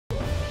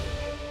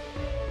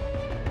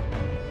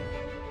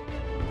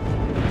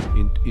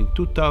in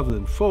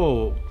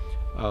 2004,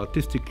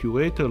 artistic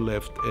curator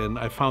left, and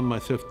I found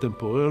myself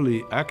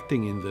temporarily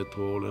acting in that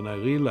role, and I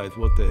realized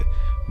what a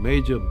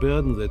major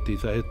burden that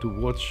is. I had to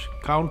watch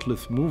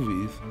countless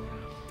movies,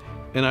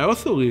 and I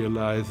also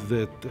realized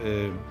that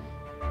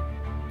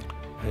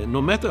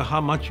no matter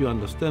how much you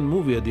understand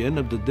movie, at the end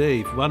of the day,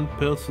 if one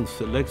person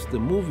selects the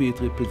movie, it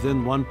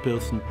represents one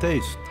person's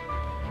taste.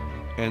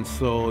 And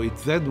so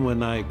it's then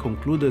when I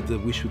concluded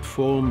that we should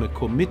form a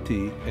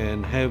committee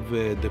and have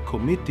the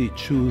committee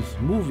choose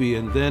movie,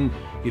 and then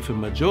if a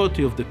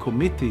majority of the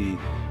committee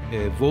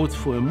votes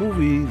for a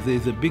movie,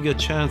 there's a bigger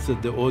chance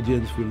that the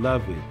audience will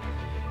love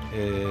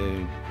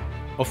it.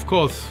 Of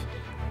course,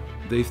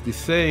 there's this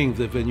saying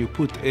that when you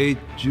put 8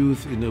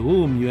 Jews in a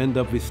room, you end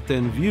up with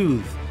 10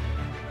 views.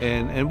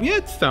 And we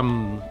had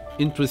some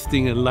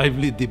interesting and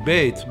lively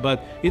debates,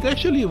 but it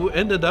actually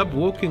ended up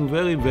working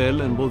very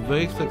well and was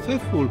very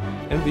successful.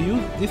 And we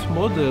use this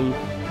model,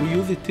 we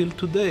use it till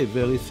today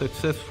very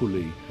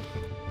successfully.